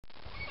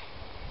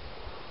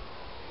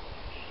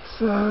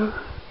So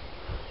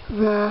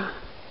they're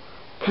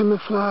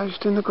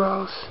camouflaged in the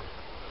grass.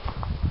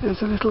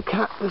 There's a little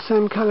cat the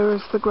same colour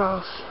as the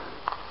grass.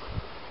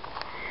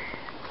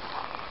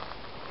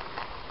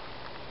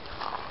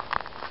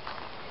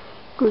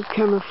 Good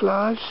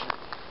camouflage.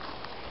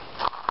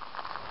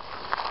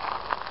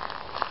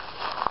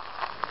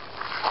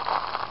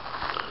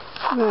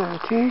 There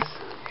it is.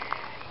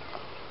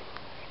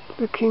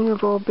 The king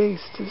of all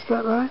beasts, is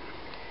that right?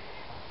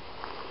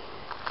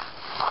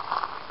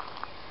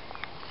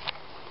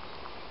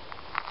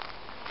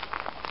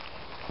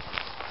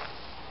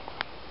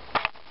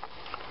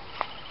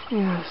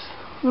 Yes,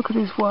 look at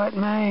his white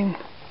mane.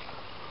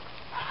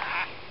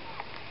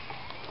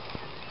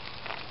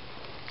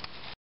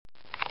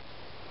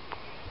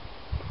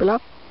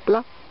 Bluff,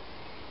 bluff,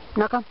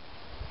 knock.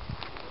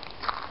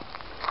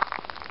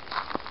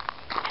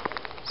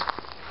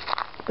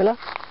 Bluff,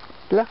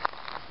 bluff.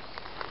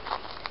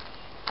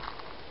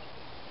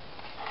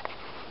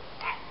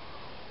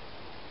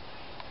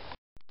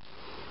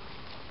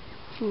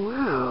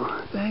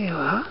 Wow, there you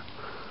are.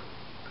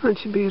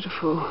 Aren't you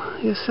beautiful?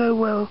 You're so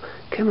well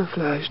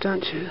camouflaged,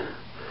 aren't you?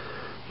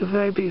 You're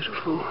very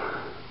beautiful.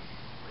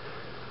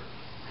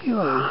 You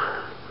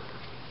are.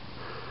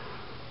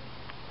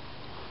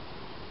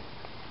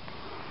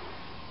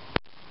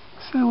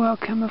 So well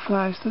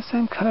camouflaged, the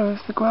same colour as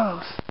the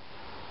grass.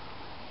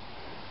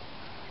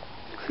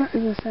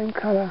 Exactly the same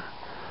colour.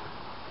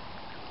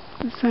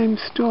 The same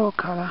straw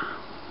colour.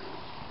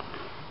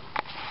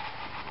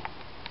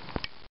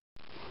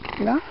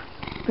 Bella?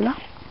 Bella?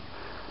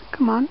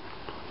 Come on.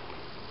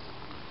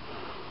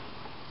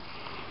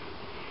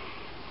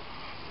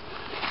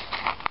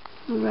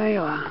 There you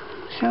are.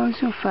 Show us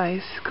your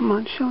face. Come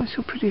on, show us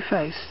your pretty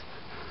face.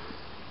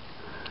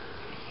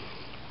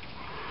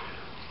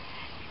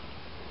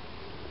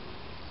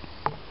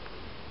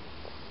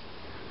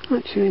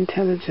 Aren't you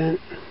intelligent?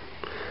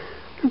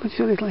 Look at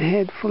your little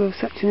head full of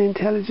such an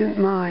intelligent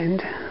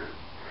mind.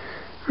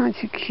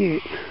 Aren't you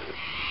cute?